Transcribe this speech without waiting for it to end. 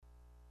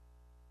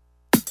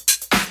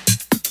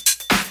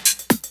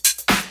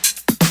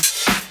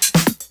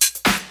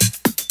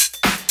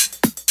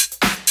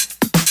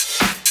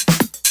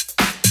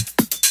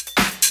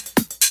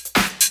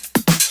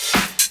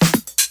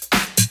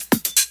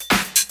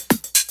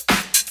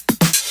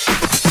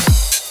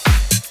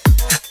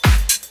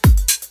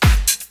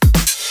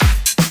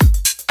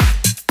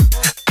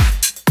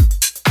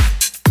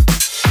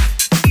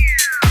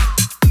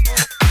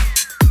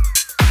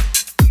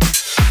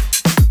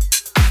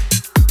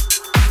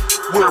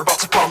we're about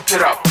to pump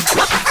it up.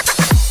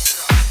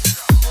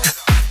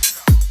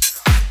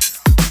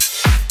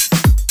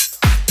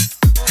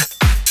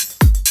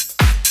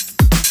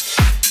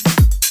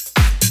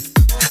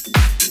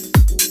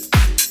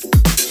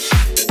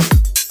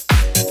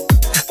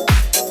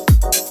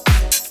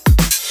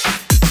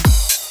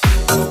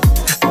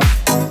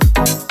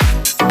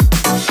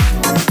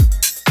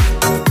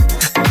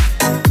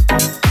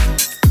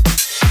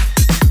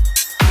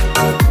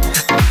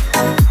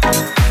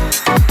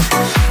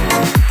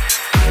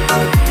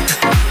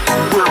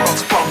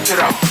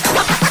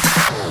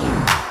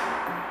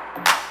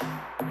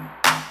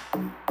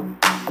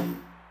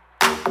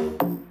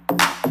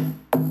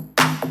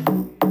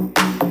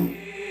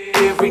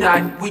 Every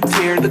night we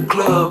tear the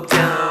club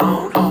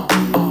down,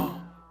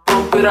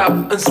 pump it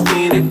up and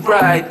spin it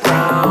right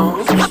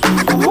round.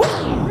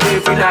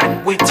 Every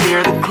night we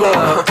tear the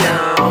club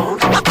down,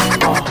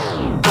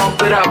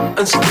 pump it up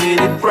and spin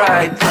it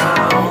right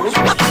round.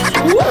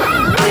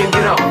 Bring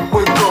it up,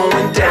 we're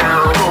going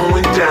down,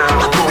 going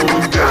down,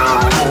 going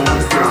down,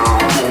 going down,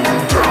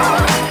 going down.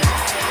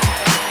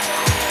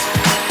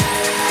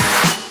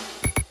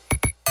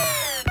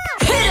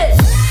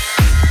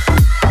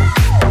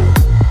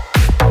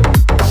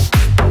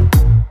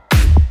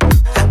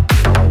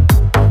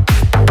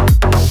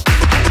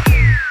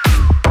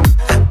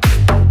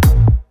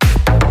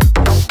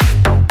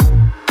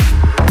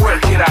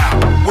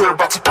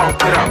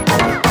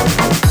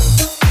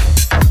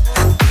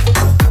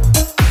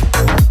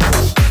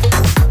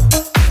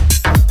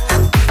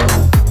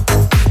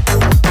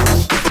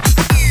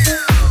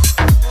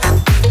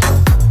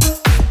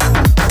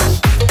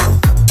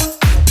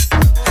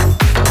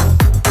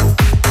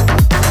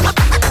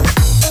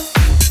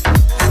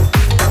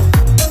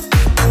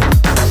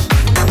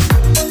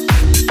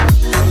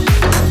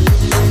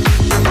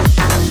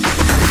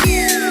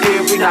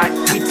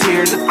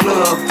 Tear the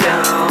club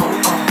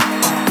down,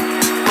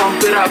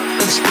 pump it up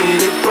and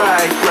spin it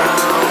right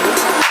round.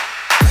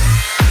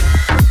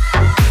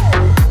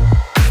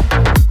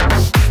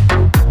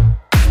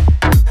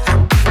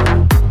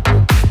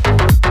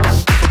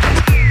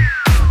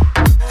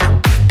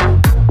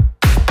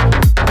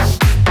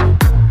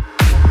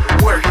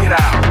 Work it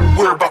out,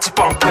 we're about to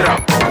pump it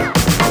up.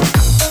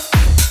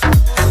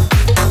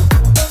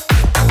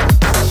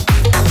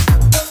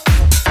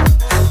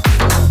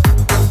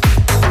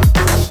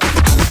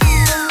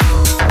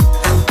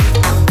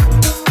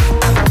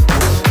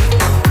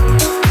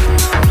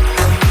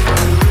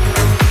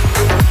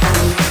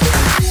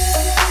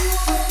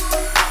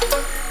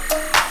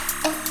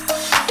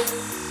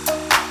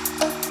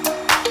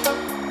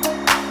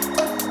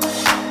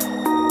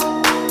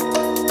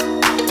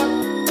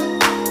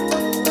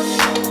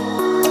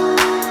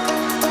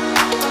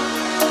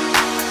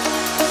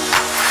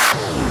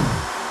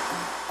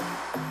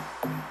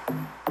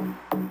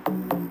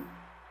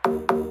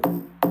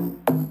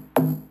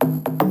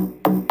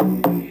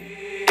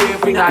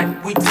 Every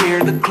night we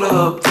tear the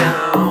club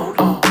down,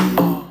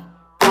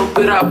 pump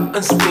it up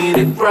and spin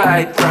it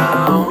right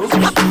round.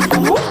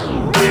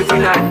 Every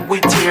night we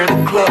tear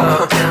the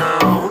club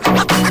down,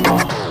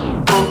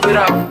 pump it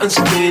up and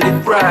spin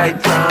it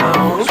right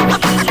round.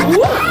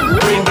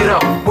 Bring it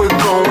up, we're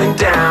going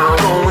down,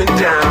 going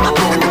down,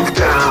 going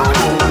down,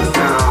 going down,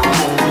 going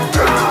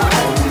down,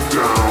 going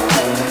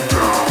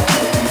down,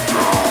 going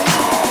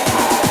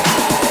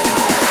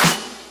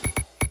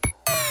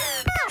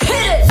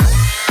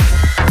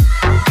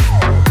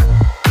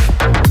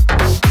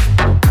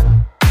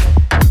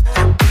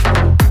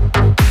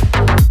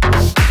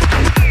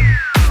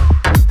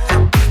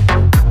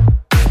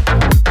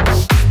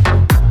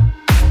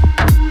down,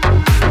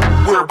 going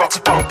down. We're about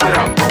to pump it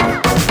up.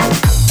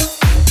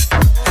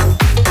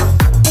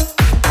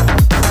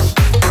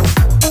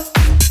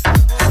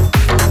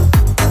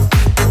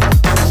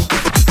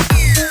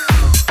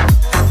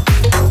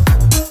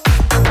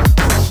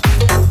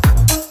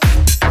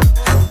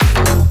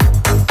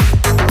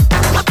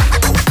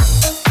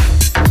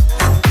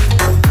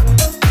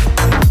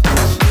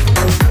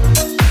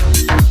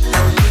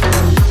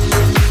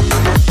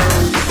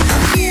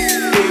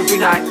 Every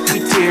night we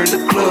tear the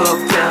club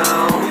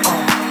down,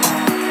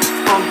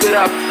 pump it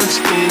up and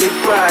spin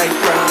it right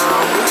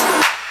round.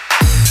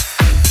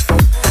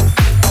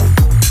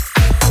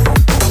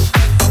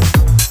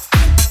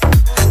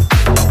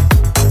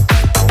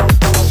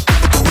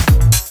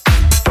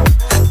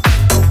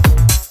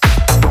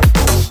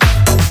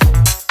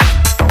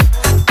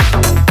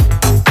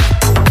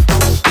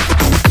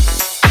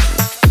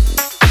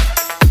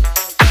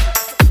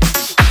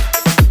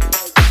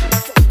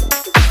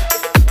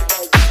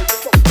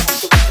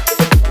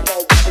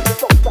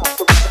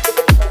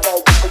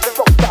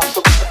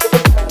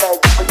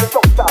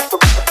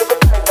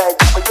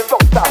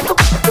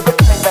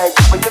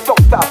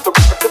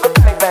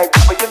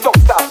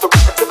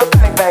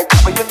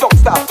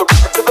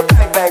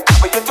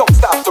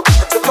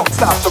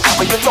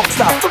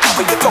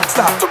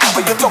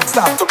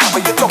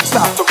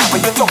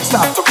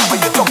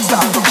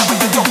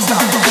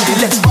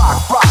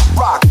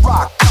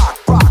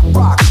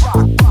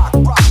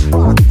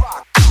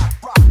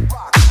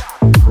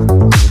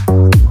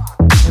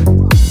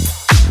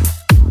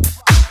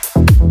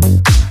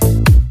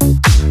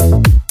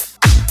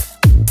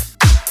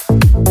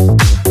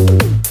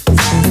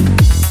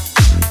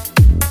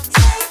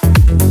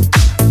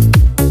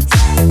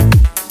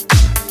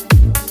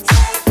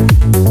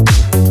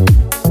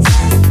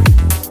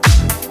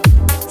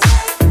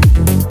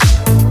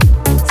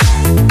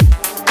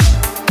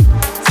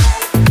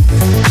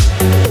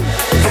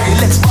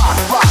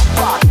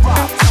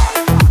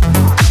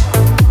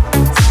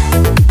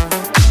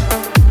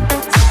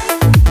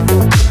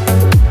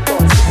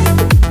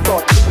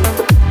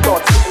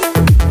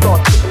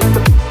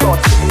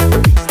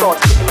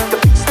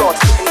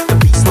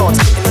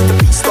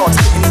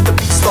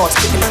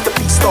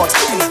 starts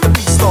hitting, the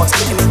beat starts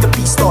hitting, the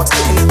beat starts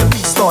hitting, the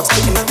beat starts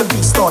hitting, the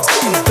beat starts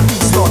hitting, the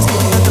beat starts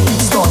hitting, the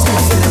beat starts hitting.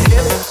 I said a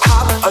hip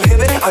hop, a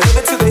hip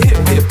it to the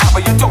hip hip hop,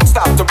 but you don't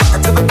stop to rock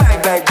it to the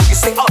bang bang boogie.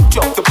 Say up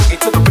jump the boogie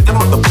to the rhythm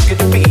of the boogie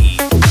to beat.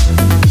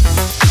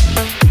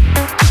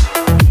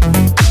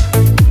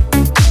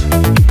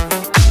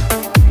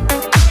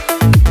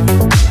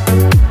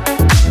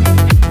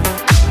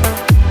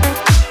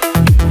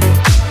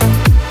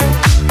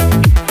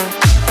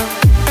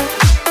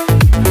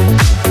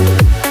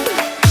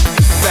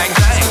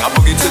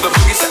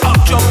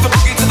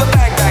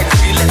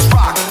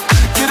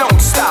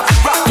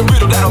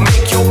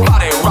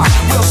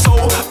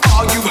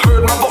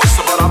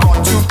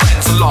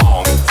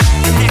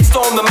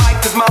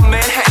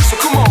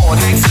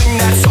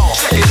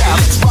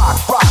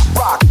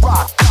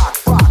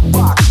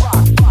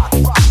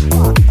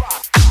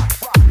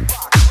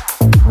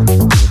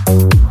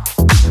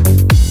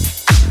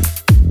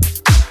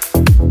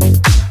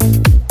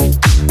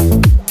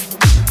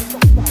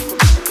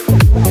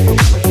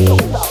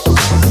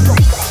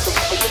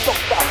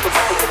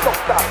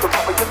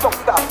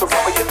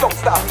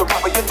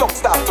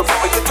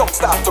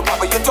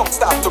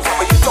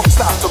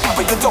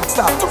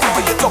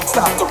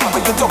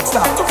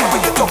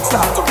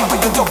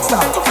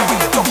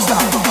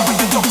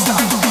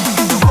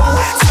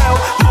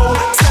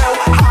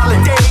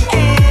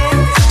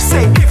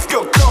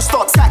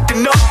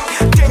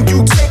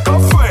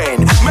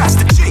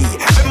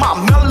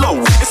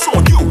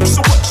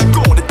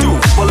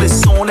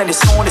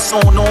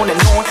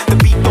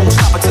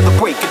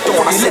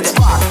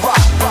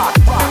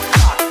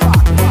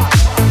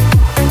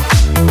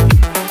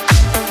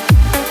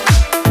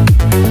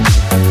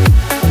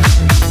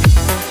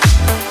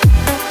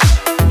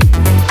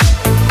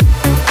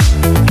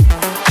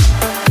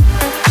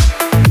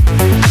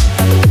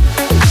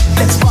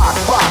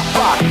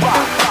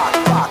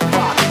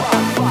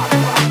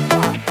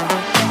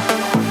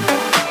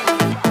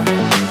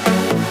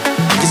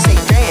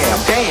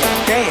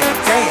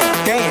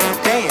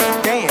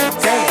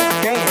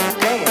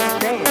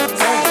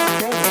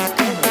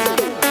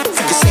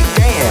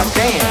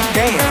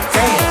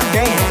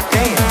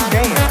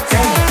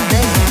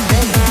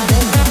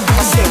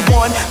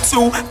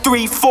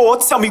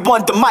 Tell me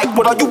one, the mic,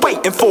 what are you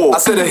waiting for? I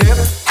said a hip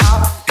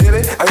hop, hit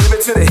it, I hit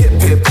it to the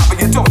hip hip hop, and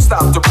you don't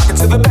stop to rock it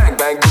to the bang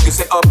bang boogie.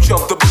 Say up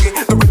jump the boogie,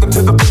 the rhythm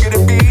to the boogie to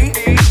beat.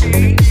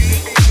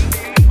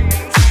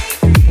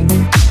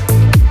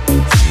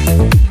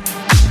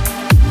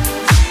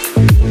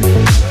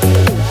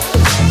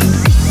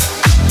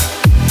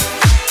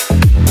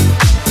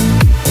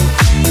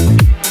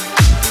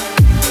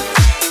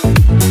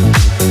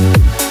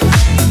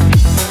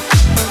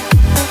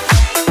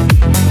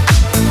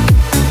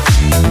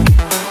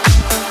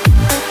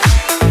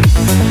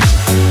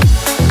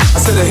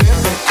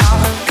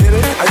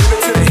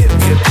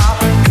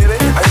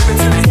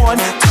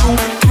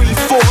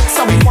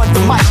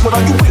 What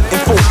are you waiting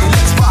for?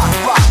 Let's rock,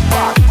 rock,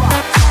 rock, rock.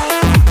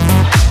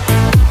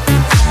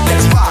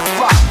 Let's rock,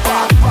 rock,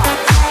 rock, rock.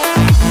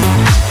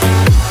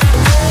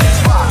 Let's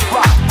rock,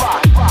 rock,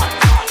 rock, rock.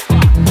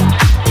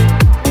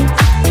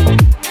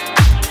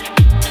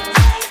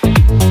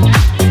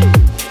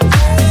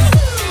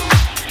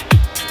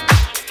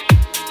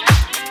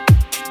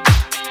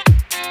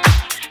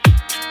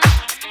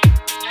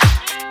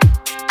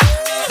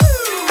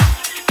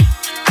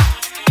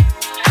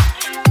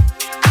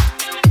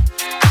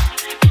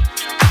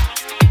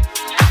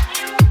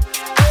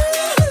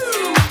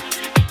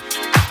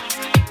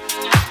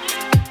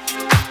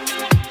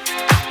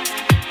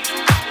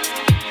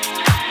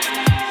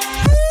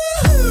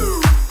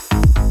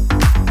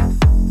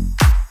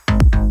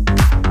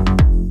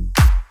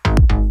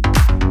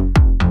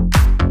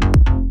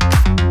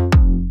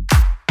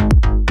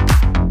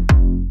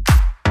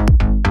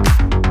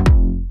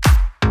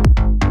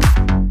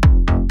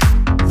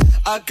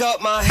 I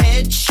got my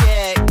head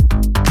checked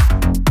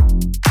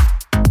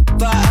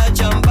by a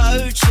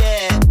jumbo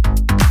jet.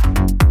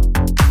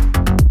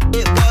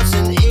 It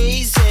wasn't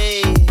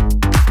easy,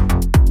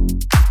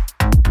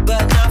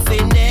 but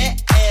nothing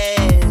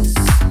is.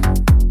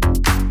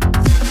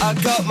 I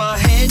got my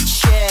head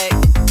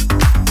checked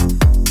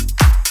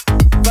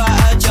by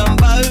a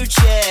jumbo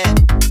jet.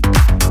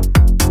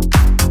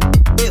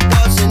 It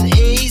wasn't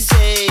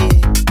easy,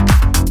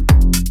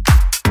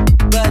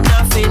 but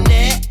nothing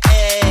is.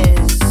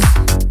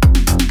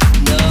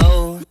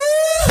 No.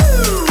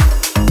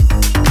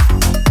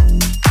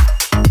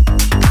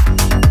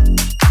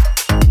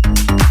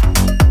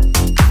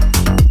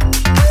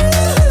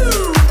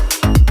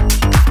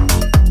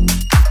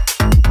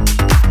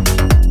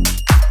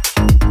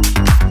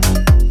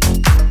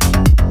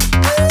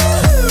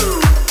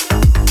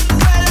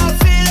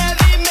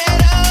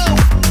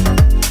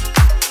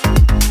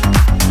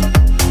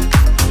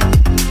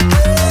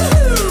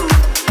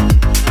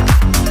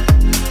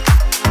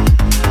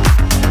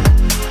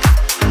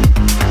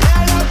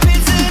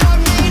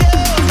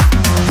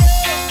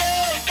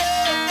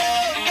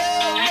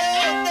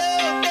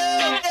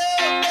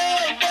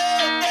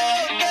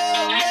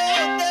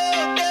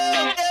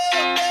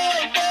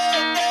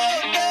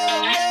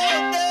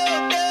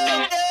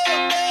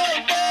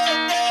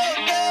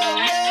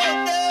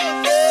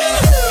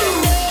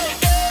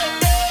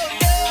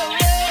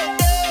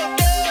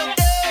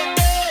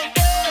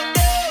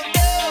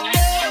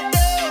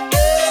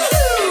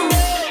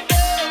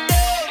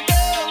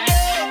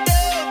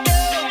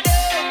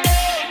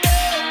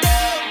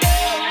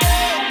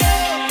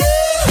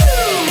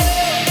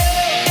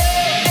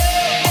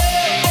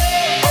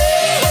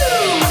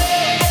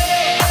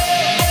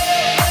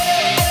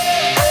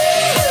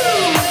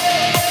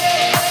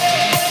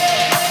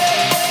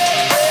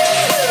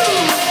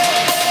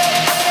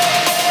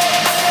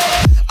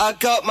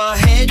 got my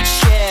head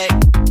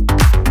checked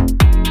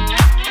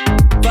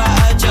by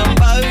a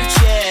jumbo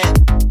jet.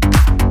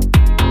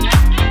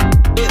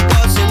 It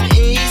wasn't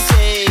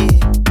easy,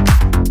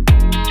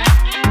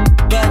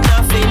 but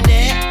nothing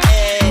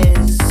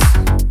is.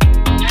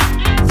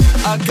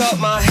 I got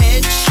my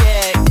head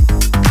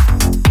checked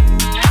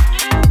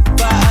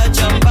by a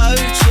jumbo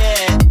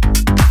jet.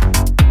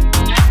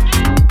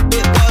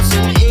 It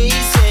wasn't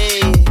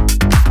easy,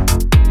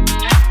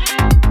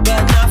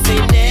 but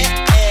nothing is.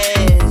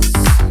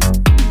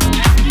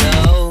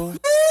 No.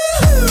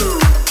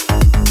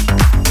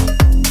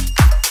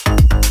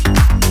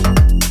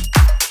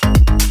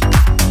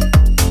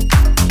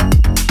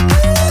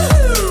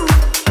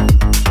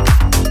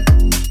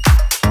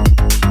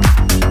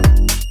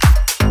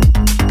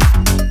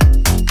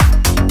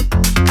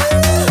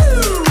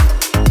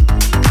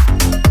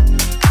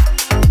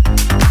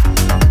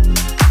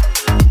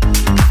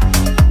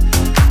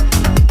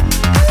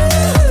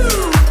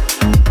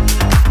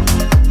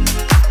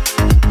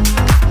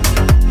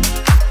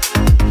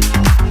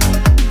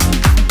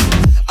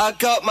 I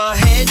got my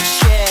head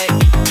checked.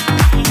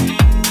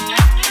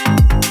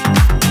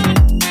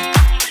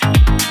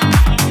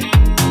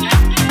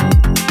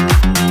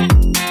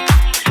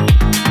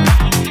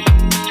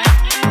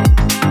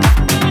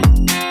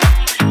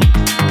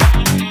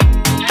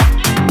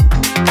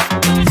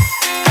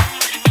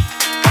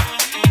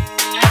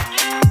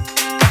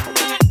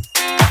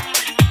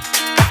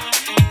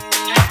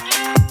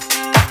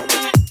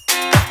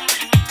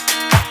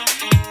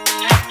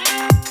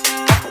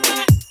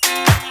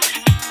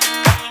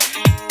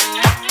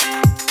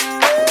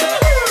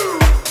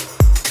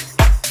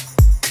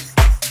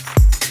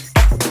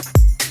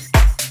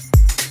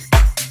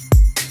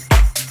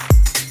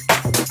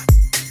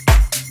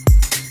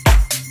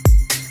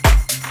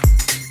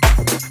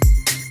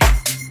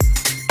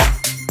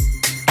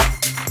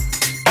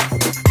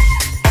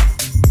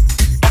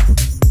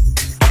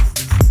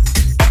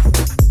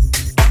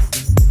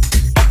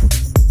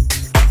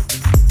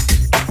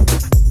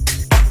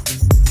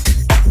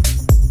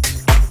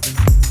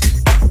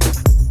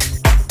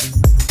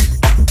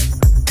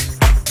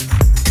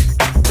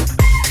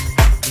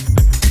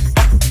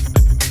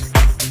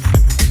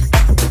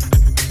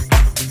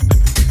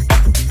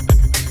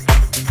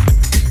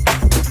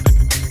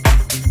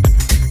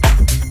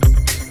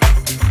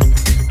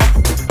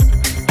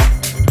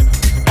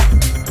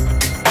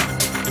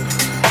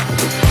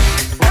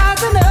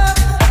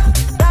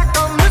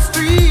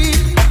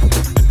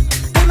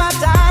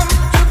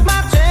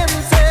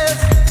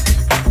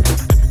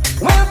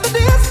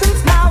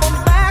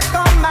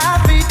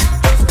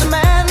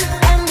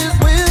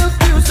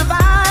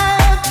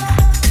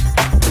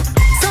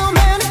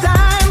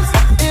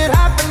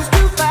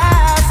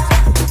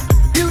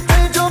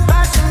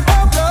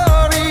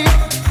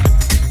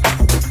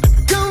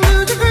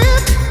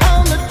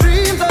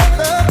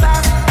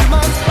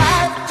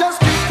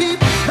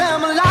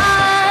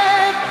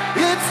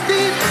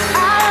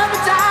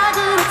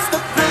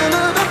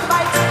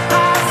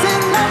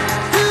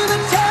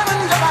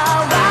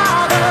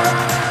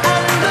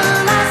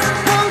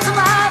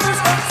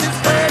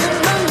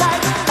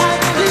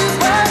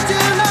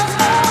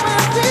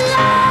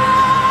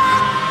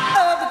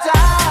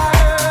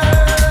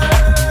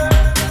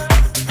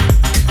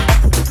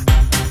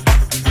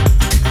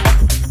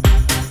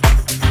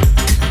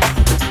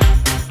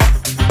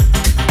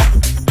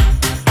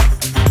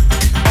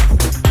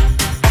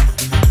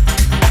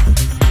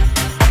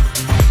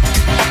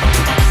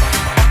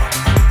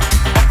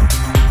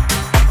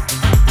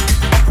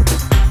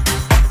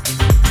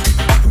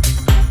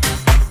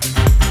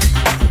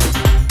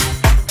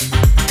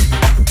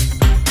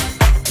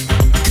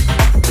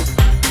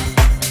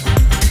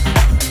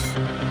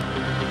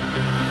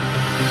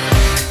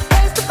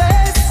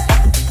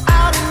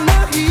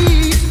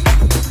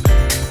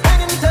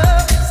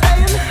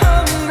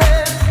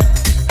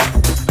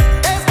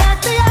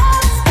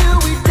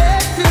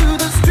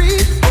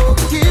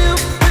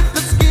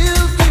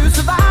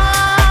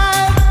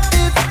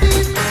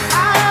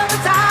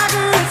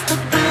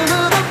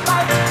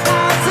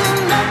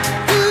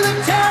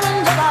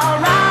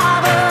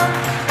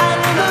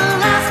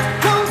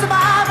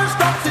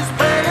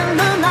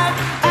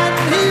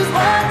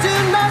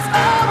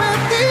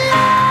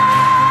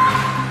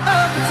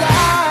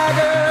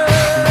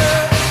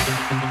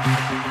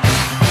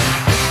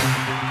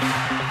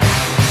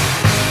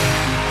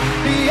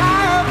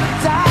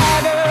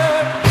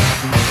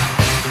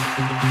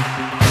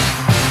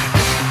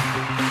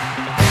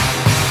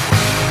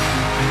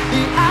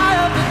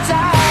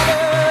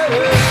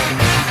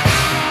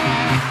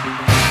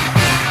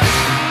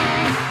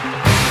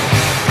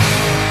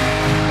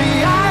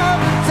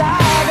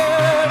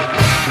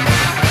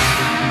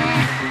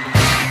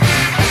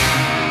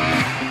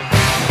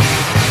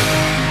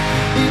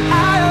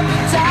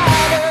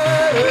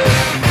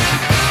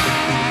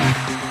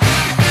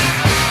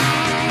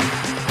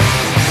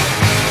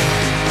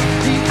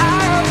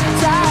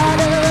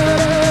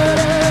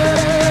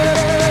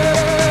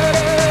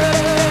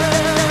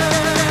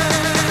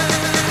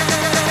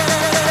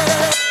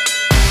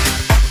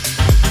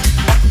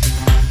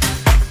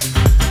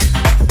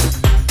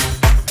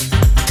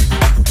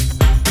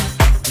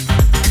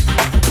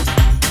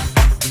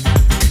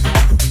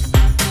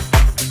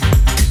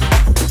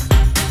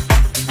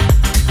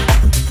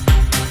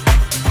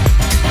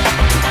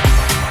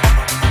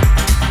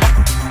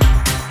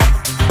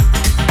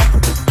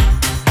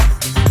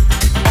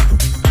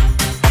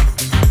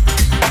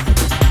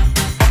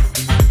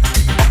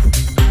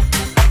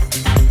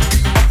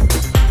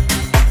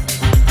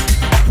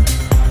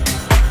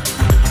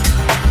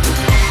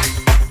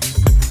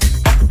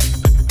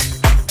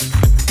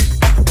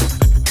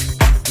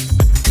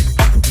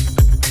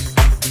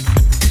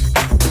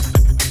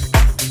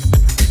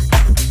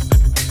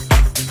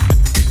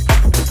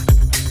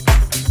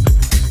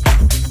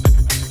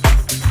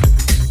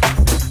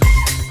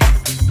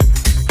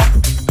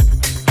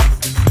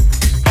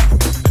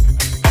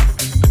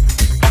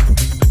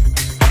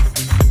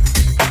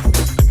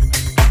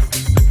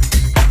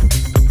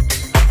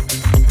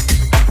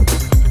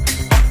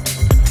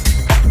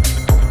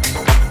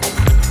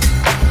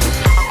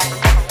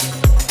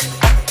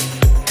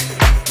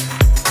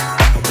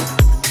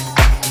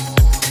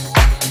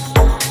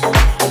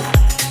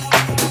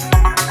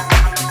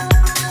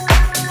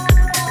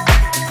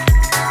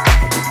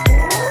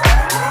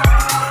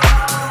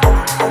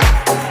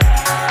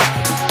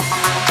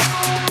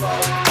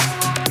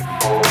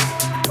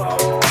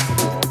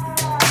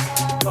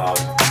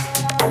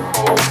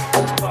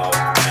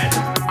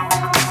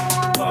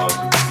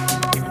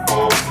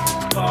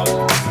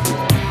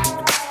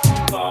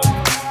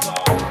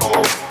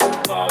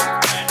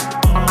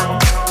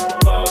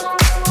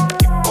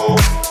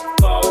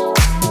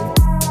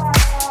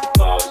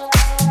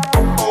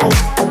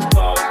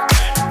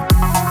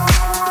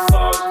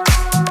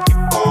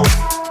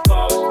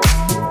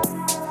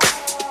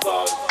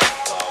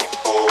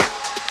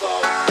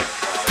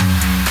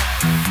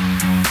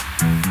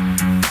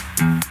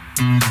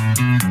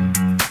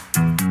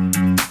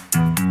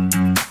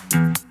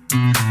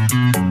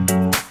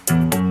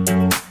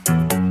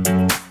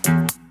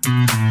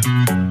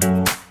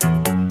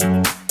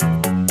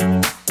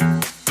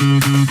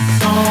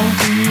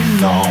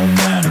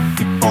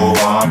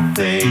 are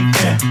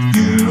faking.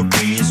 You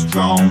be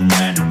strong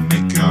and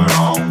make your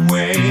own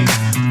way.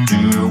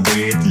 Do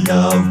with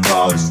love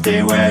or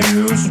stay where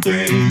you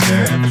stay.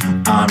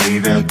 Yeah. I'm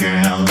either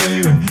can't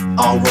leave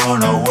or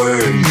run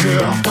away.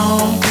 Yeah.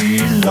 Don't be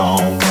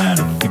alone when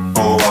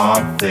people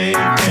are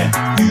faking.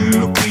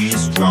 You be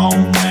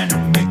strong and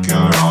make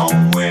your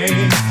own way.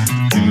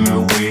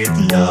 Do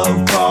with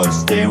love or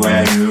stay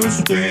where you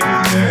stay.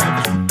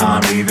 Yeah.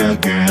 I'm either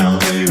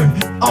can't leave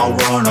or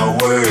run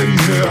away.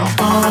 Yeah.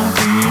 Don't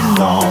be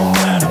alone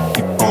when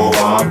people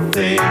are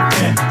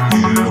faking.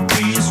 You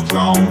be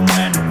strong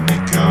and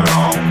make your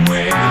own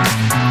way.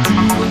 Do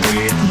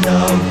with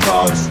love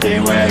or stay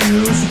where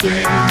you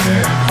stay.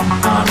 Yeah.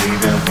 I'm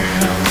either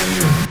can't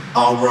leave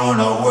or run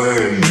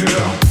away.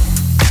 Yeah.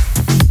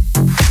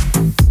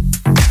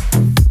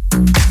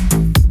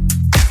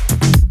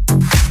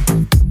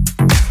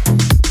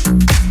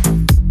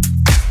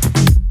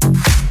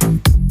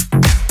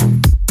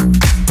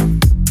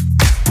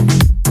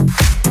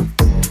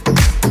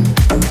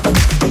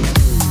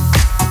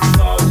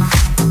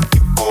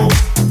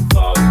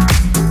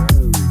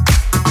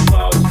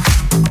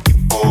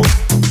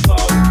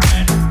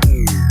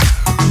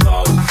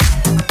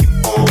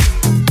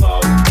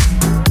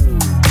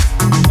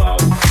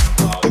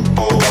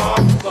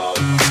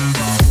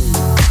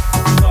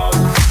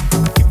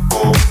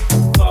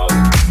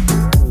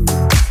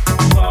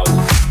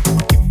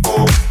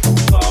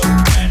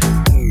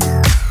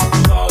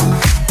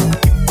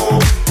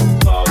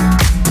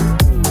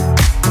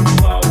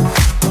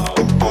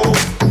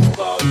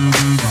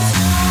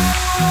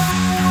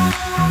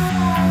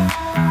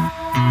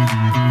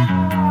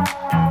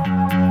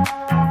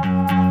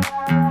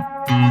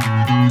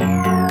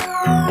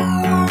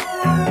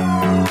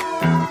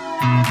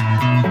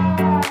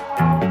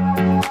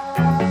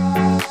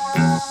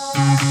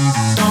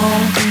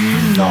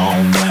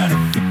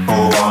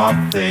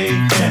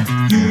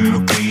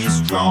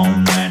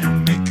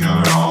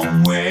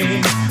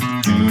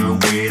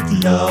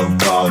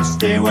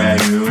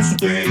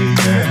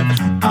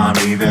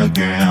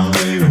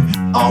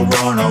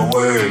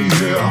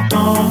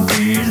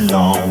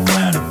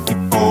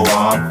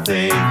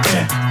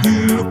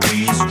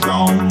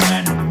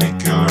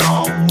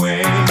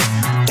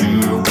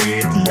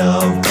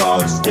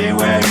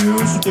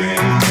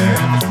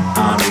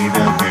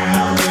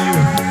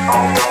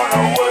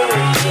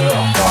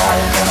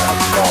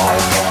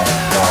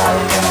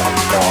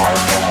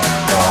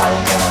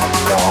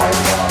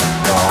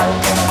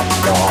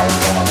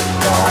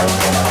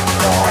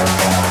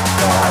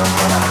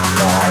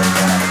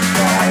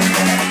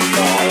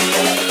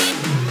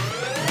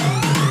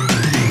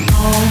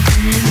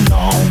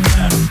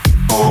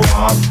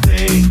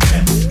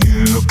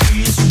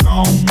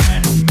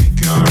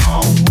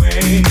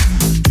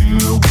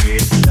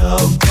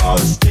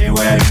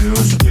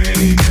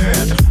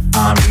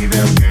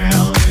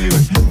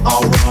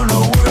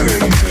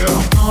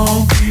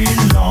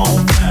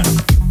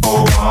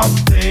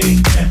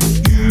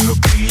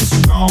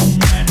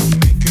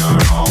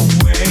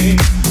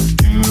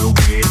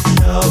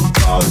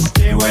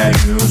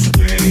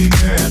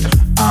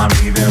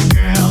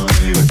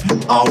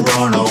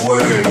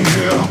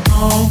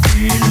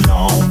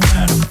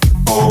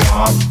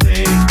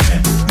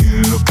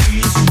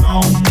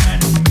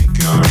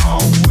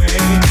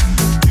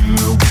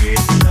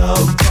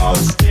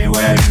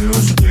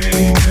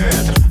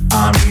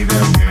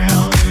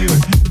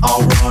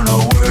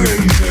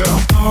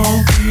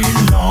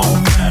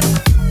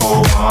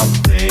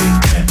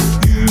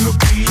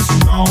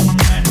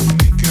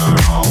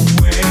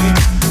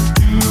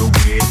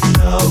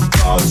 Love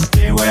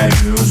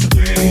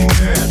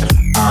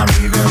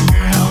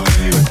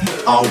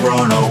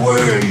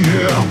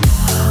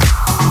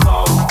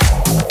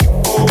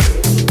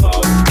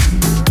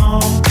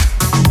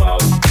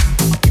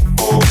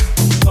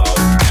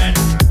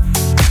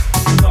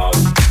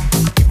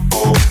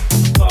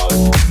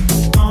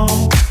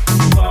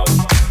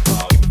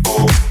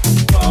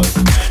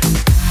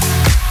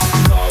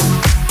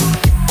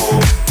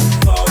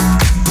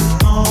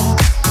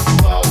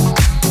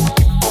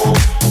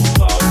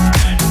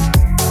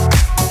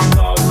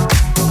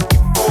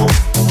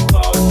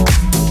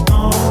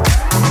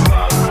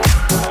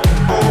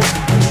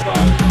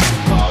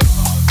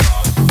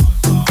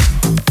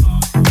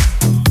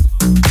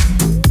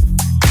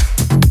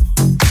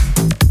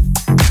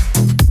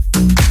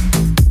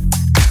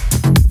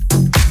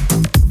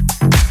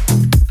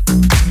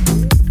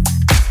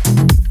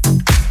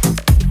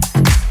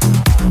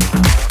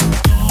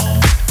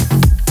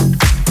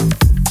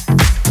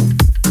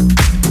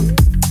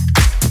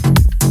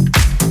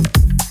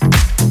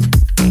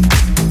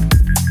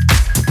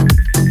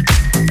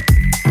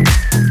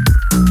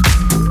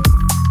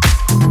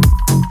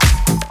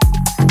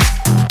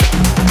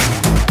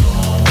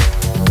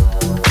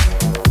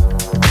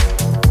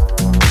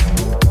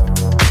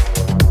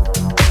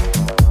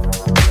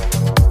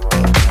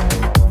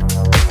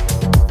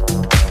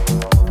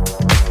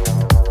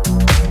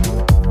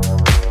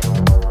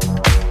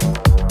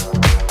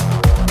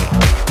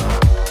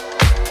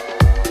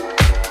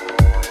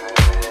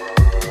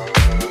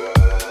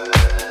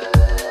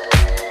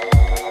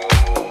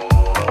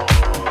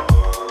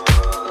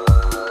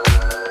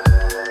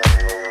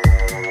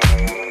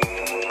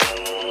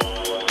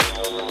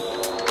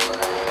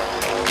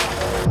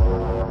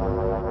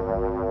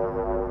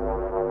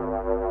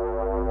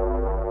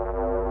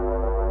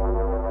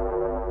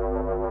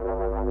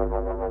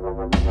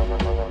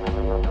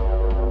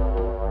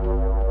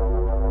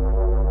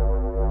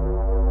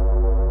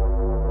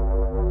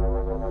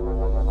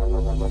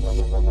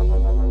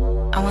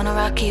wanna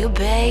rock you,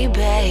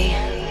 baby.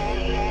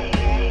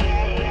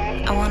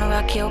 I wanna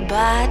rock your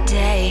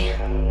body.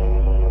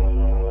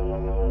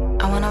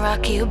 I wanna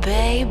rock you,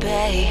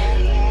 baby.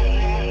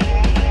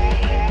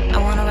 I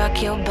wanna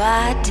rock your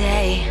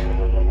body.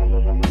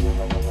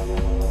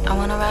 I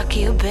wanna rock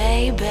you,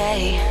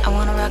 baby. I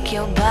wanna rock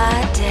your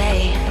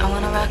body. I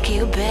wanna rock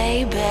you,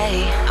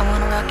 baby. I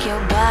wanna rock your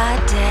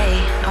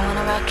body. I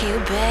wanna rock you,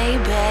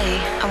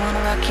 baby. I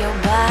wanna rock your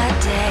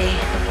body.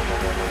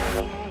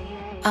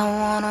 I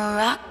wanna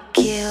rock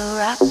you,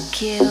 rock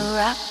you,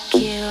 rock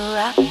you,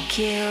 rock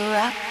you,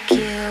 rock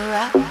you,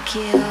 rock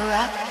you,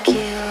 rock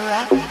you,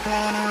 rock.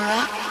 Wanna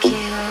rock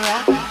you,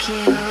 rock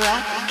you,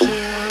 rock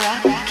you,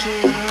 rock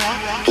you,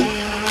 rock you,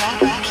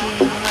 rock you,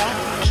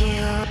 rock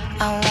you.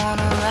 I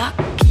wanna rock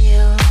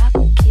you,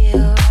 rock you,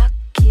 rock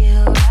you,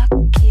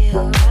 rock you,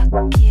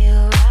 rock you,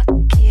 rock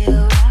you,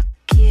 rock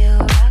you,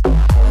 rock.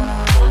 Wanna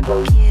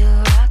rock you,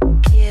 rock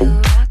you,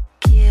 rock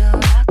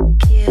you, rock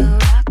you,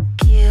 rock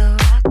you,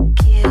 rock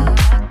you,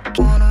 rock.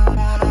 Wanna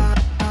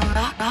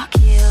rock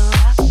you,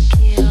 rock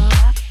you,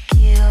 rock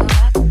you,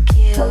 rock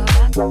you,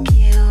 rock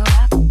you,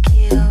 rock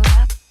you,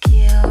 rock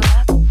you,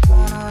 rock.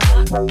 Wanna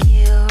rock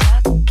you,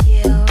 rock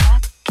you,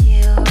 rock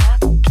you,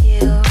 rock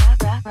you,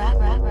 rock, rock,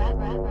 rock, rock,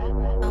 rock,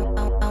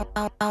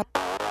 rock.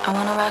 I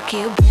wanna rock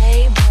you,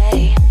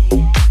 baby.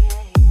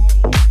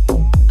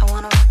 I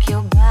wanna rock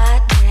your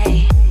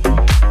body.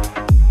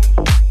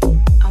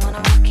 I wanna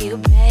rock you,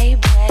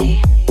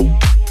 baby.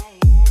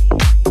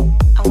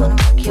 I wanna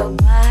rock your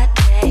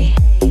body.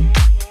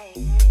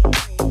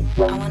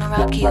 I wanna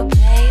rock you,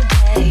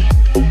 baby.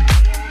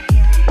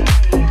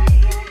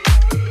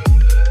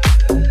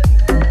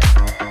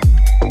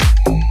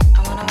 I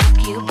wanna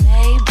rock you,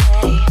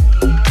 baby.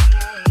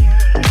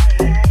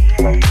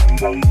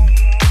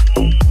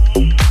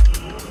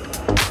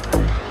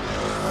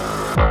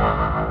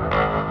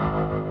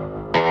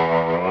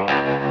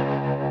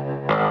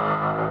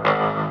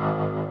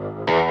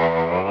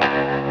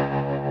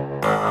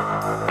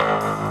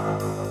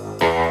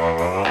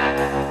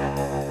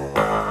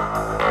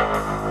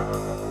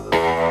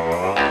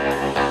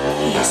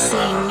 You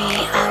see me,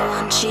 I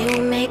want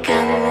you, make a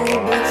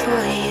move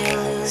before you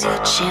lose your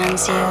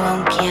chance. You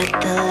won't get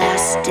the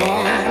last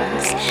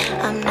dance.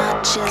 I'm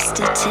not just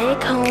a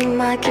take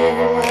home, I get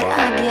what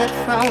I get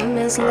from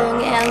as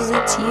long as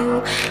it's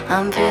you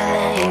I'm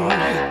feeling.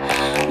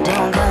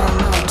 Don't come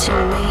up to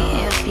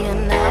me if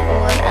you're not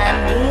what I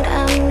need.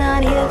 I'm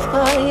not here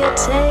for your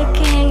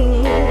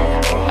taking.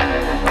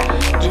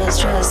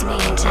 Just trust me,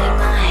 take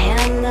my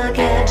hand, I'll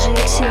get you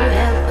to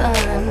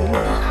heaven.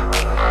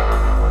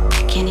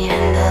 Can you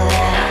handle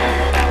that?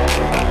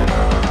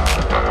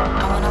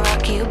 I wanna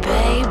rock you,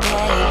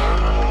 baby.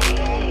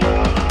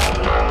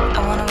 I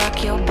wanna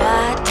rock your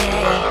body.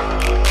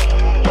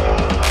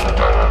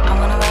 I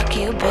wanna rock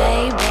you,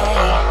 baby.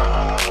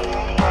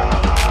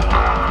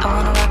 I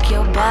wanna rock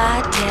your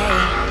body.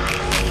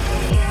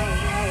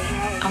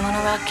 I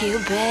wanna rock you,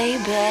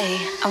 baby.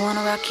 I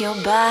wanna rock your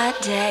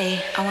body.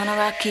 I wanna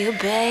rock you,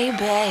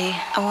 baby.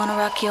 I wanna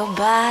rock your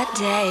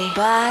body,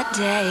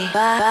 body,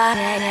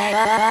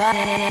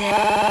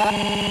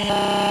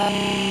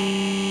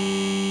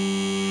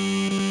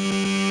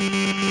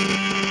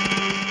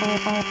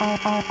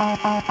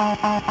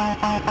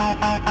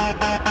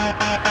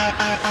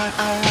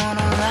 I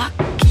wanna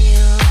rock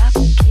you, rock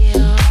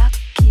you,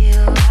 rock you,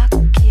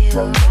 rock you,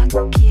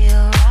 rock you,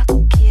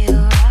 rock you,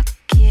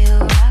 rock you,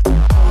 rock.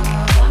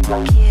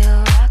 Rock you,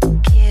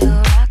 rock you,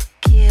 rock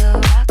you,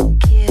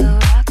 rock you,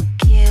 rock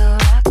you,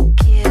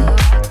 rock you,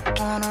 rock.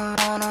 Wanna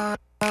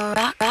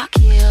rock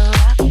you,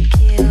 rock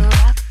you,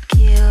 rock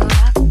you,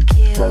 rock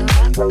you, rock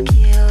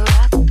you,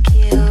 rock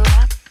you,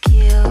 rock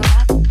you,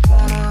 rock.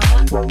 Wanna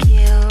rock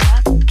you,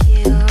 rock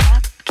you,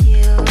 rock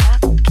you,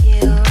 rock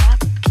you,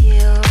 rock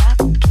you,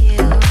 rock you,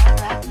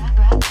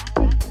 rock.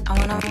 I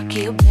wanna rock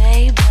you,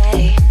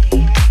 baby.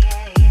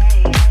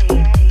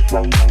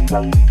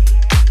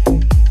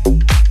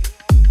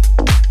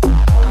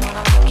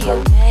 You,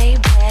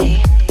 baby.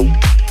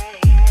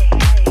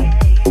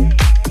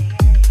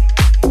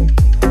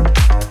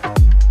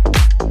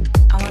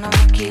 I wanna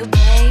rock you,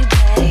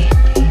 baby.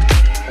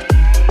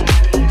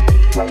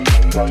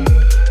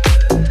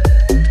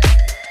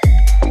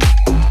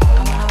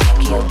 I wanna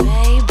rock you,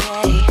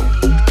 baby.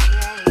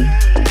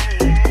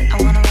 I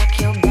wanna rock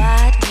your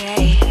body.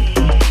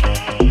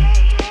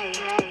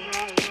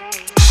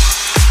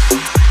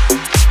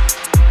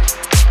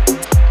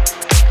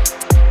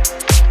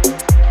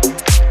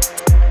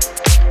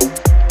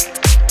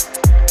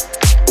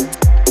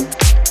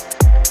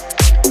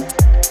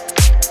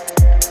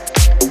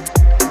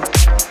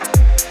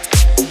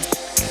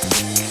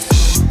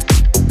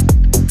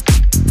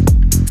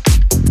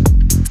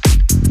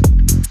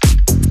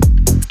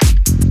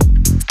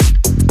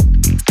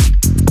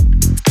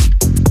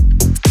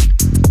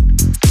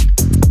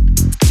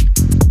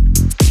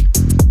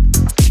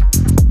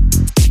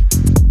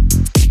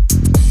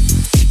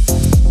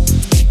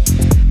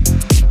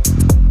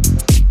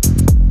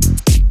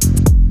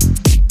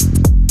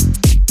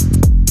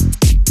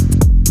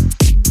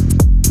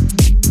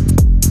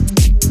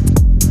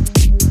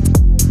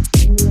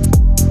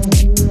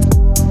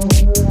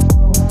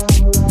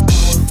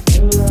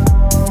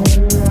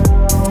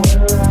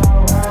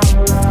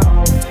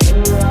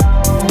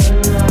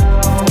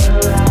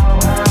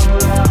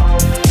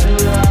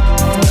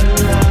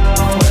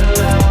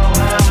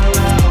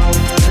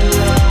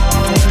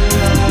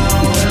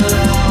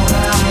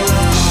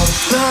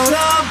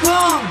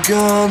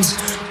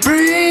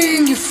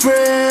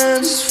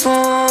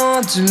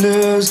 to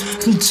lose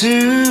and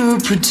to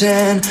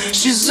pretend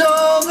she's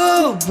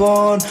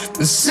overboard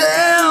and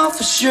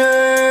self-assured.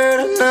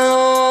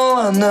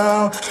 I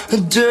know, a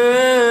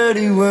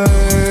dirty word.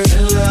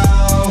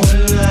 Hello,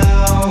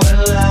 hello,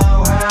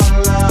 hello,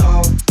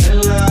 hello.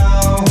 Hello,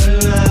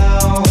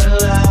 hello,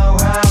 hello,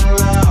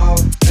 hello.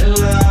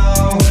 Hello,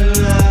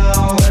 hello,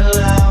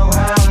 hello,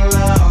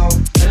 hello.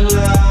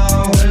 Hello,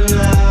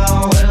 hello,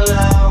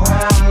 hello,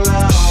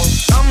 hello.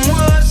 I'm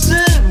worse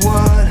at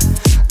what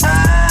I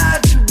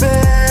do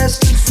best,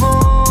 and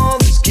for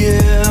this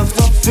gift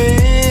I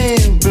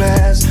feel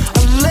blessed.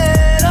 A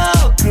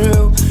little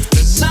group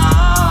has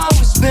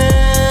always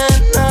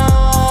been,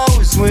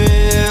 always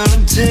will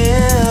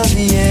until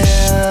the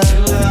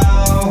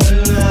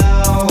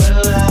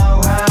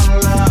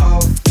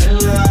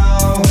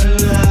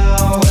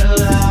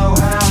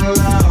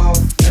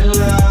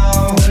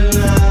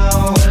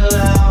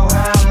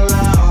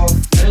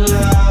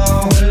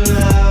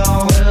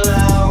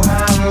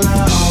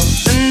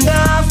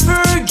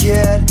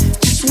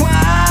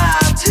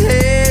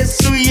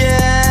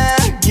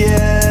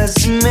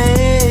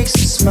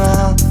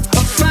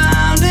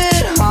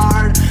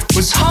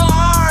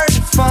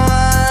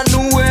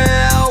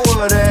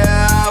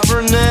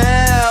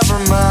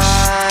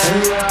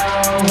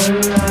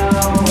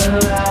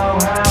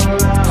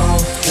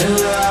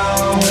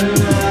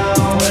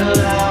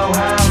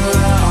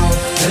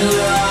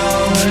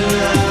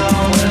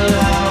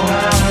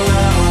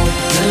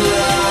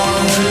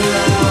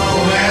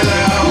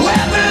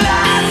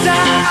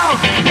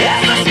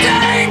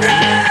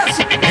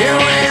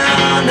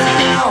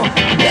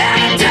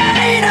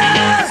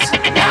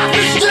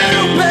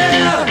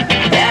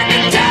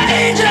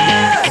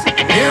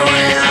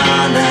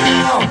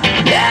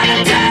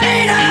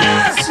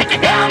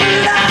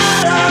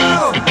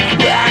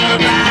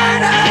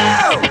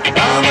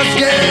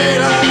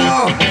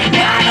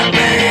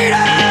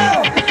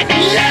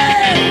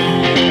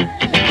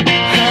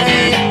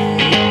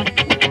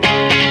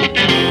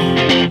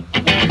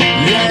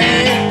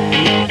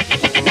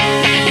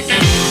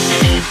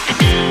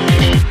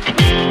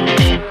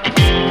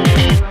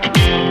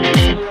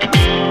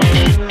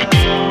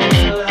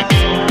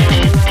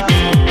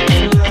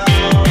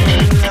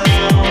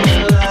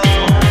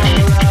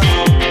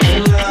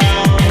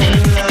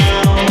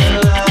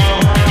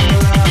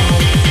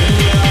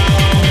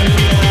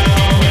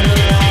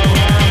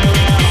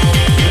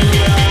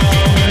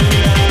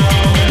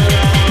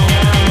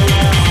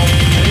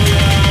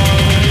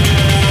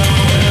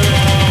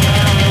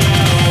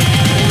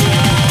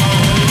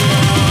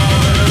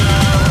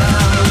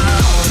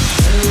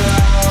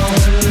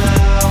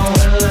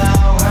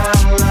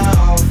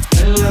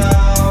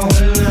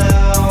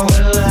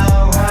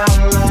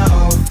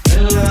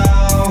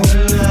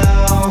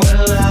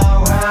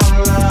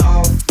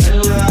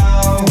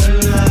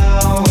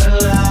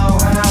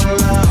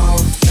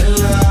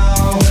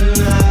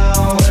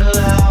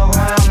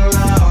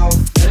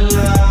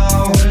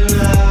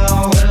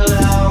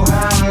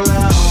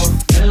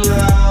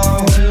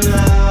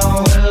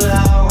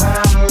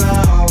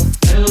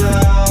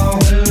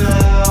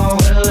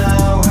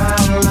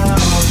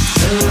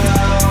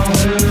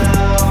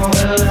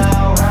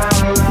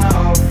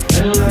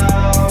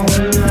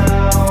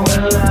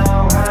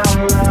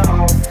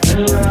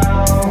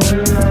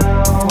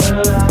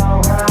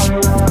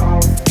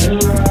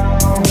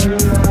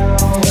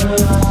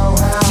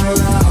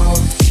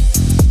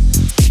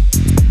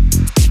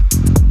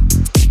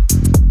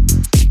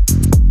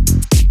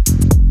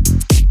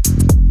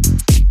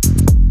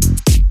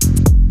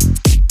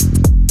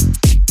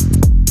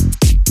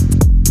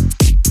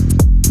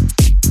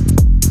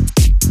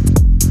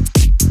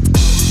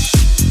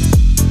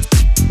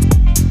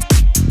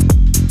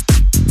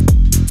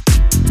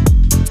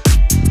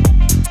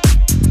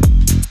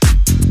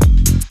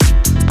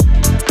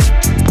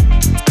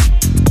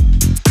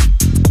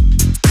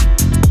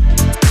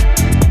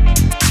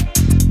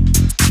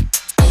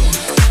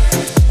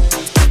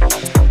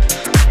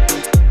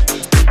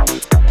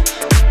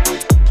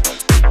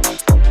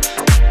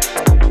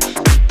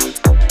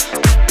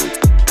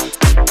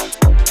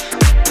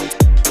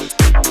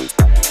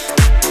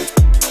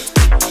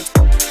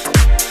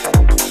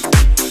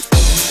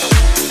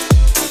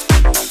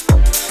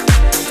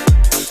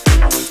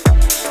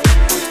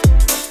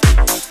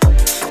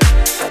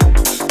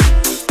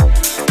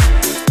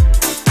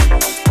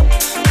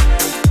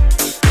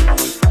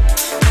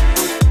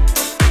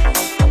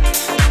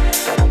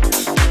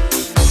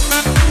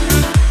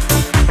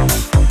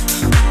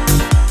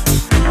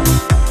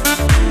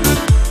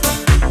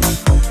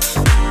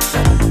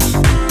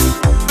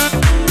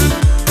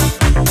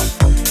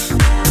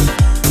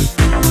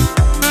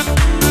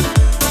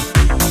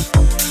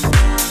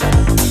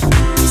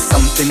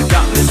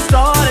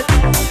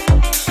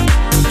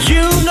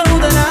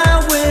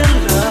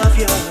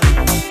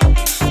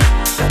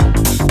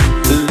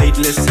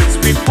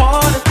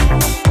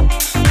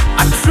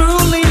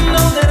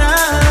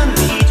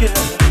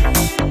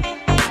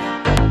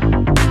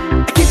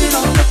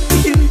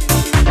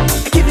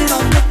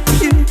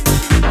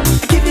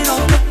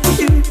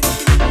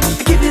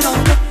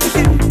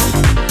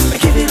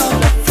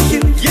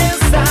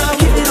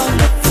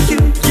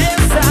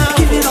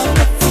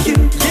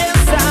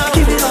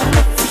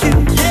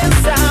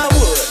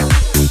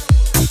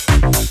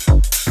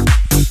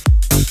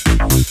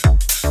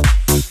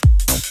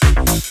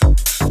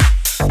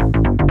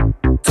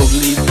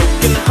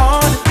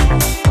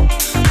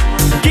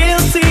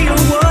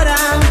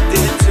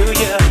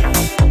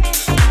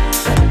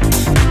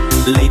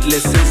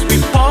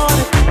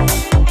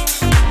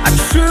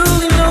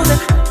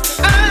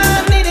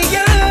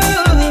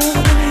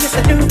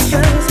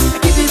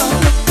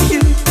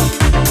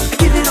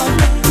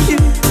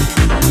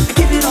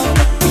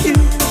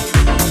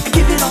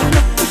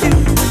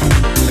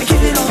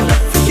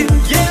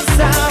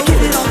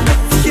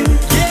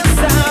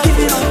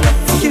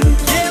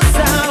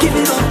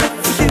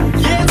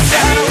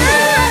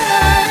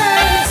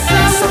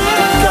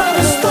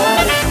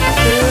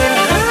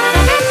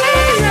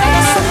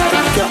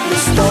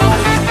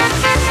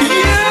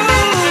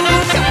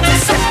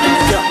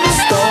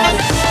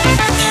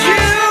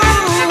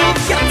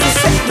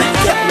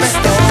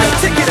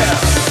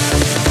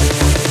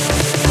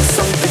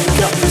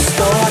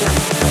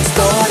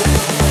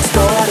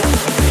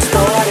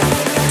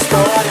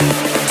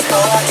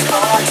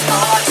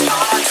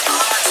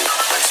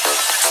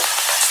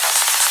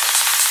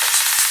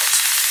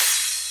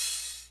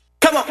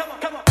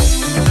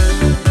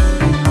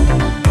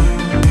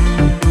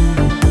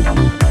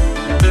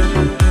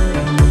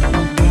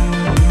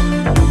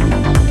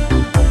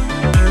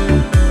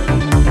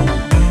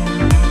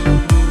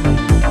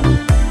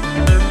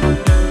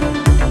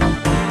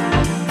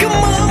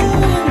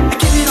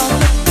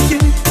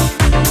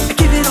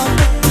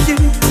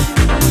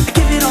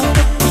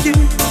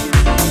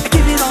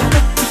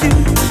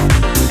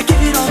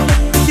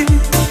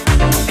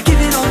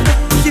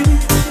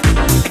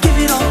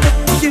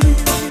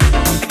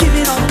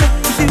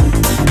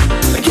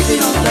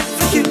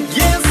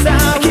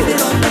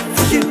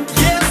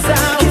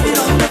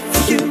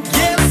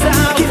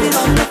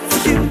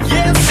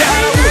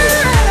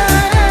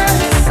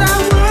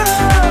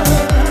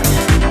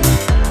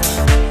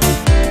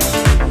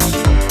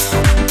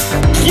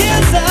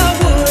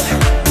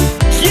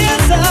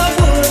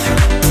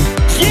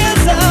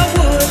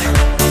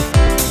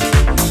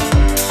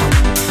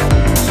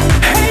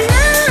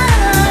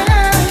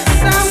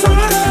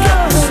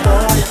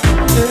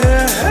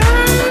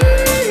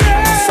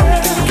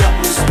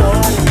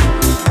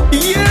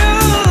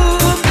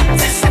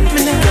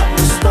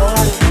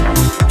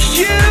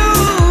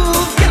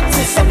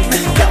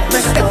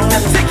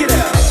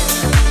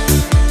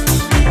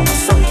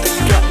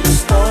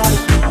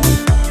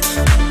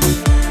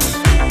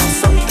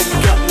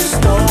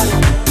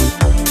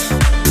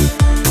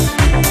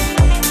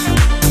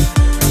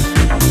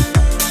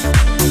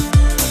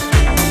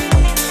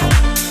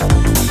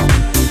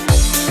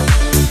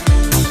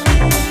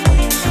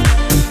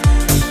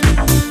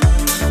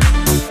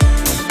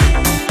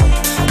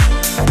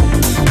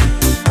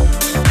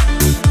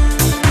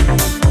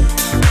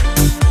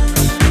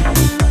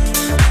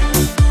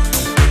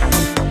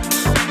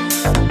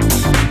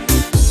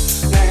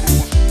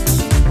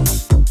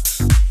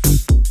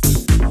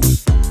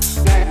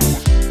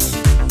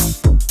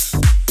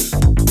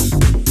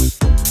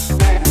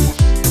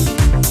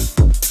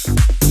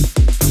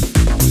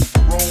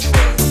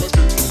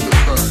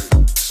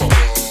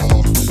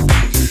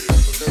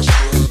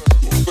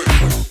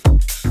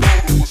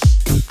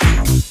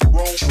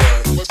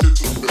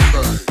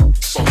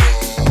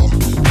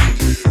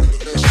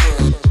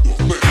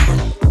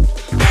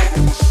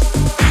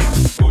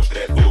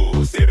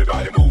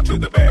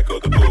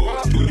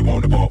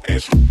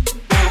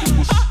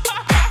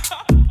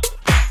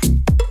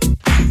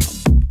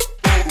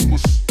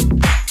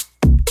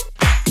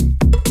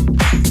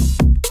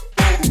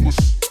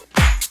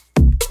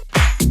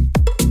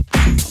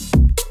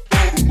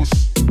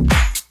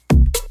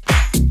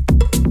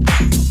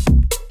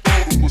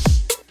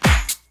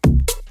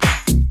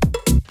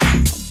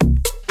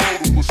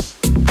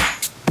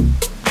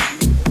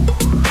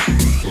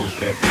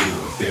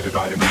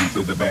Everybody move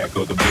to the back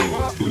of the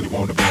bus. Do you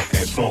want to bump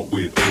and trunk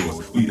with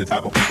us? We the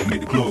type of people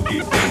make the club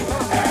get full.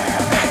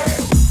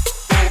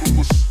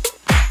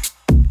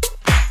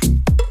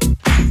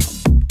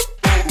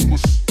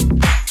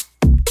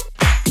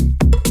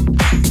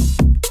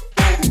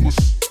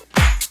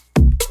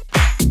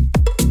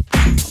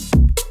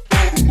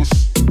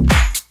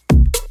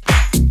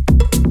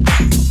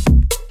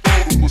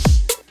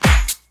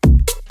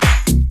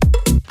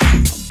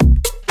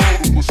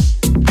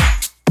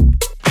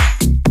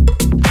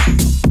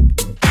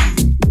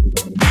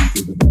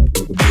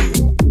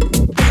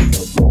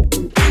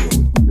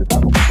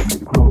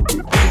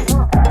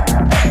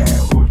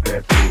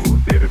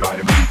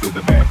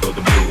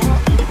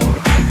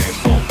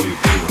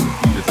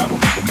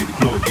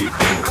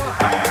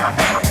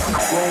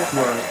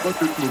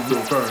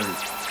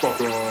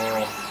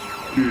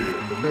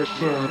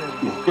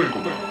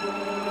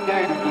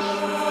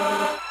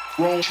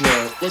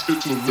 Let's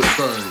get to the real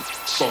thing,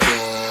 sucker.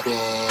 And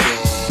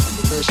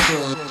the next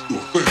time, do a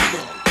thing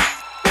about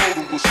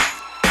it.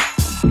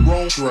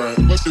 Wrong track,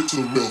 let's get to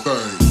the real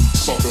thing,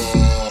 sucker.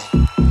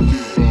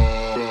 Yeah.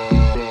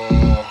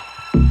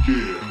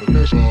 And the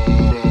next time,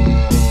 do a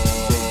thing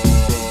about it.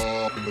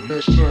 Yeah. And the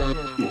next time,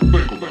 do a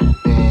thing about it,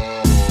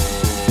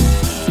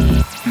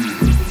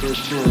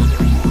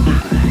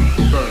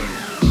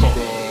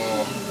 sucker.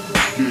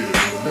 Yeah.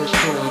 And the next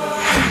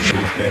time.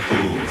 That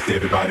buzz.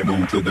 Everybody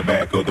move to the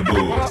back of the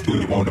bus. Do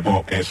you want to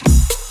bump and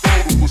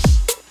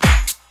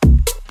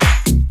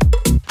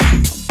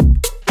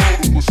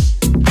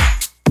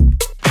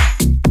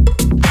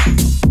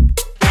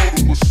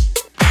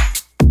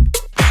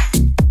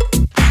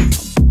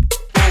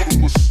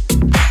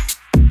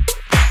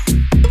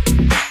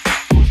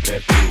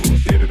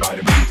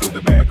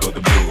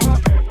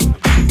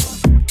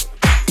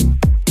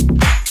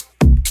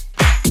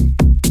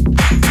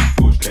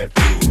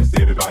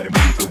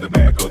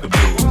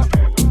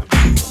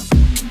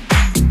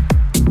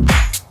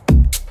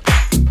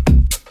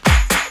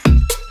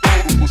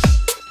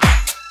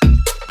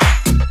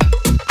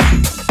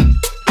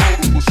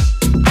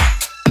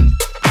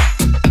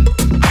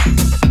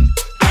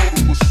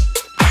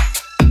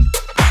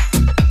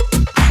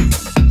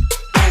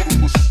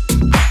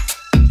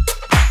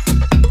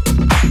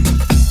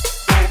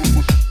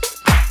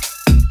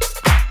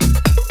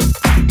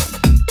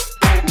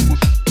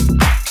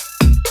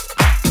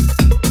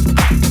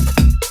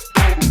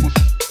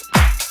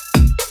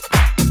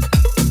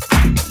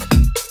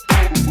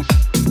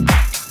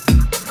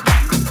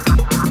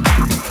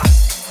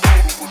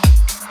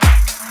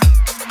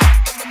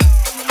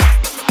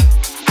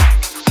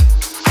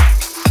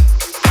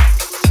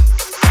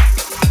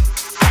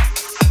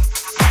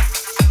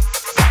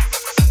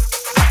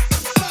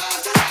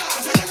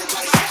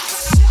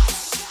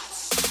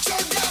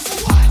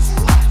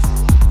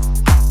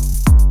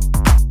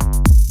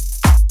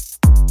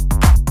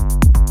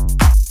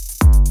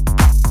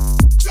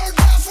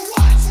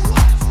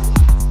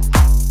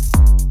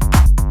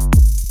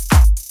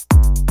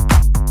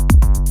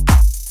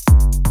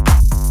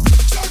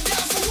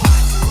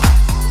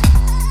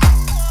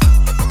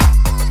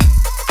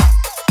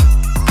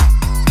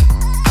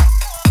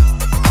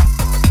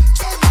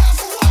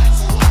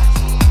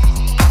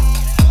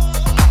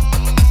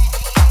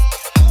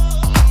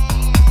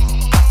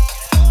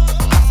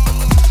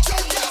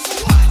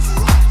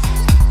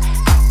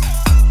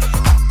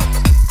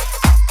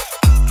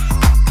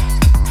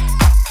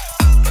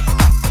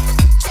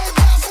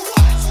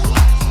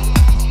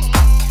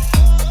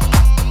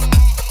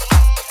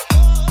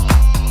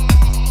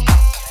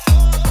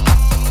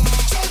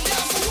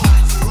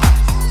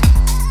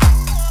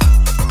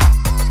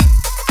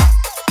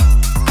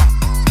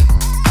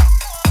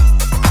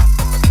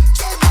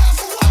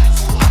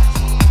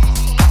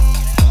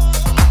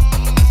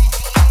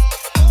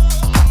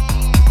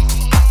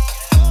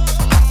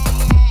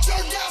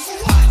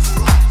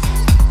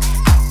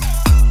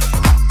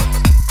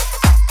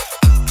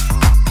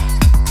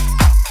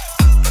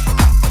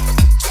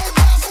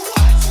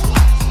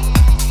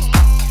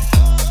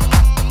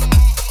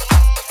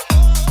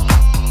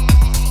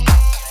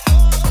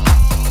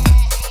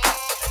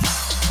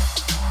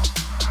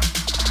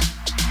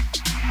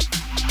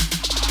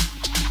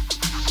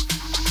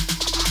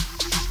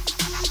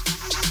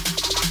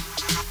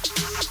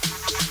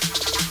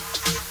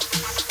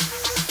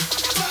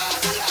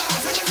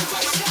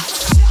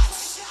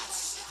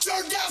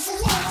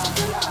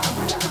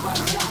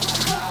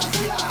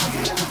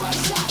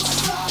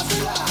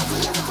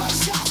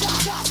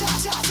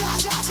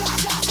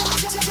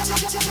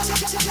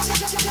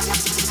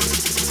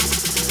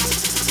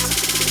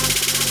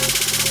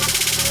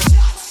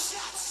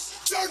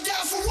Turn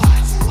down for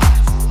what?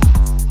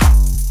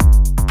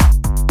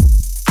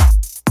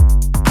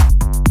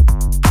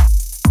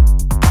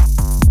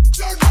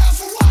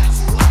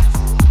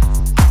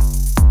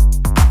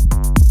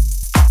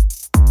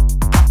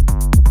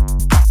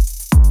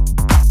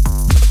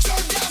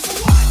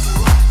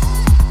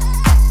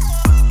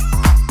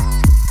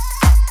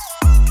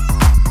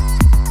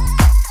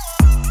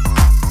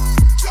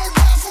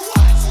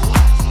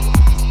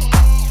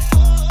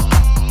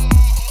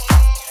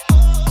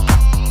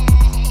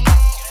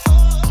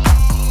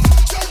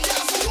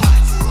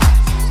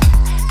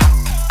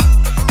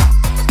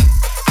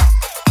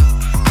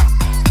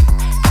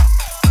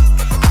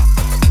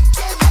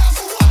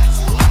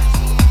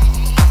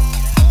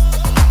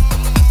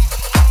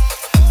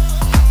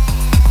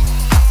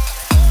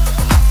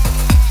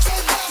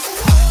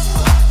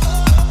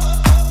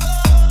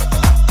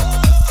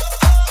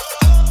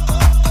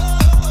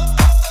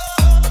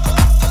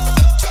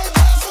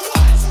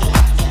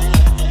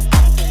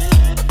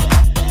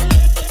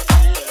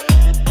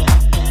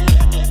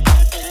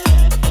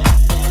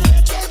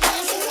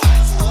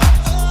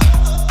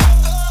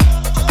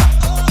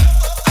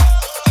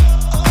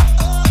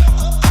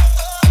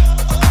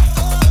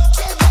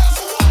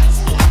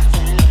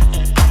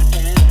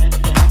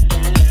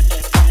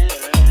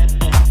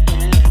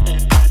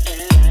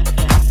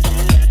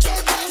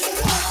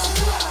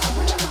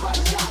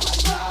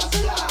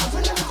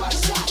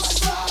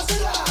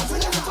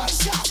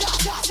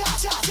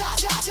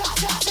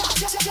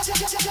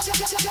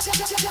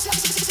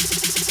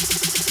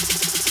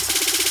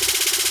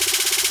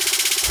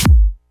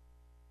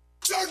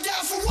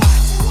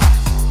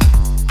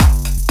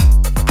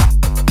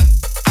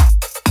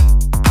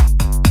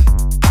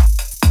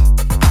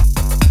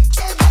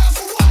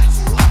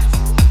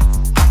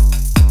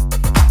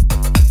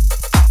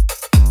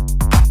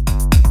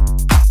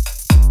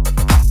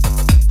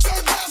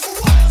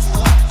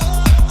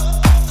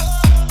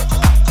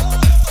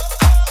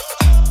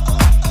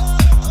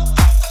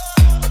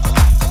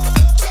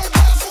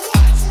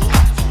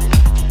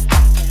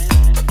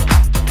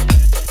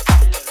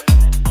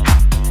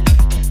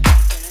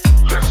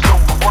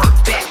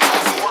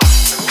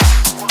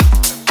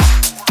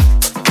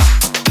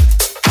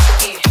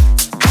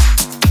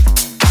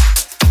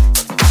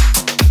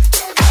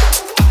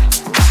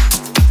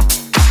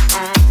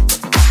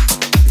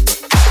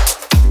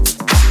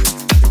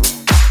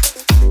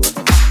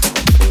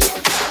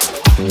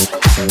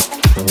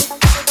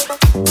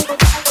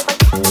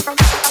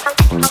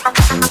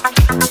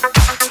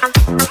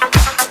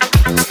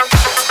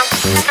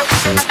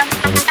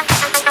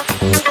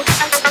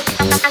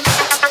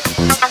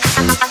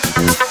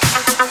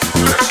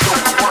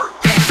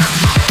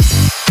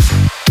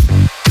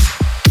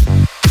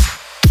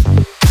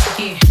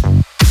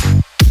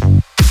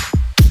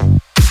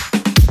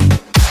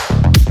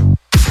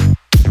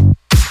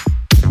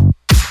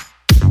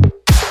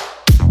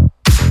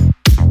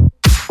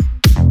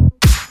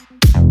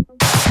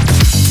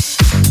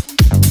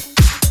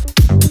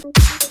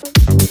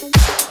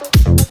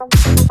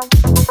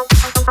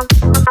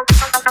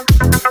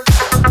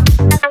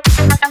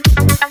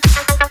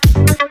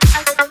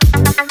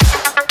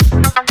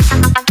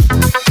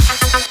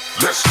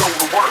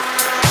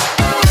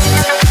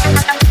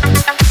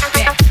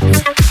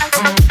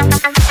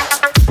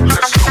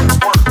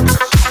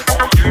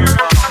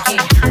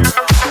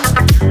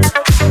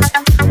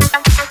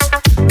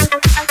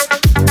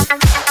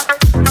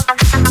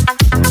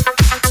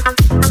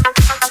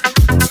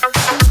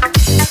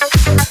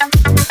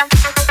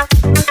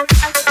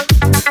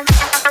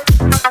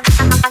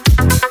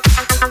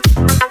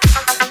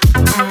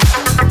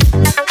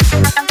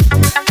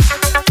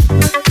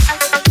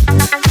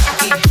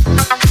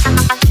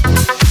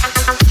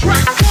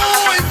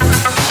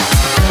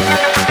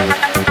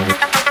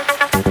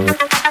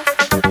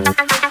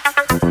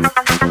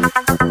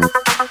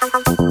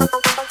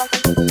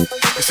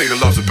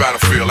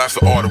 battlefield, that's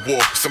the art of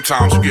war.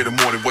 Sometimes you get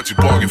more than what you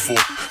bargain for.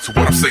 So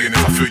what I'm saying is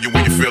I feel you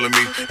when you're feeling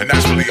me, and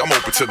naturally I'm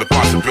open to the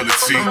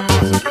possibility.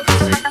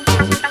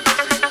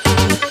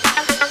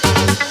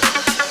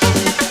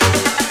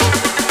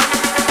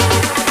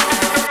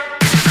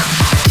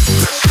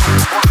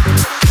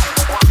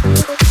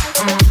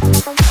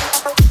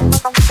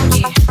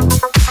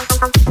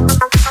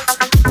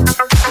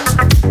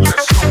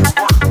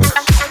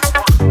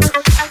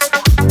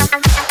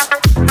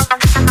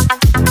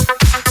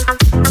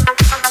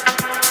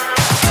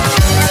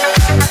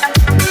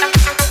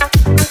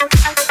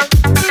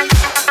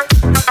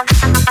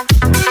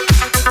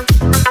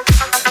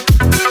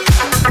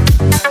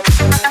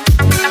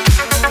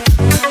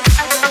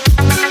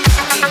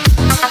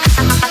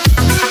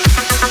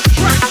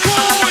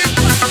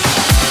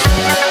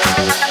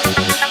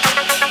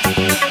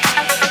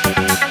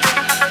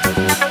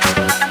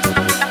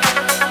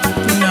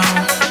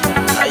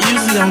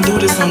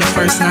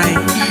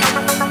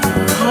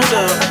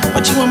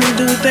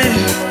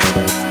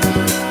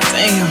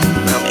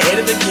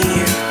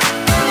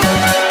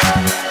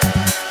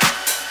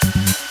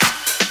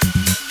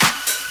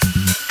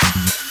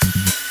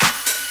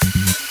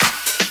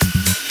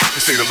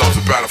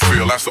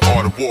 That's the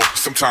art of war.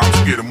 Sometimes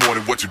you get more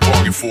than what you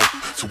bargain for.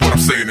 So what I'm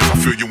saying is I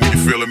feel you when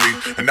you're feeling me,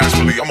 and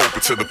naturally I'm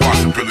open to the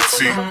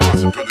possibility.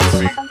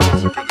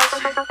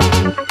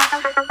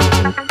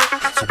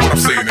 So what I'm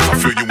saying is I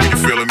feel you when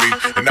you're feeling me,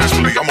 and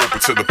naturally I'm open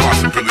to the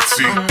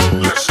possibility.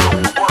 Let's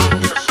go.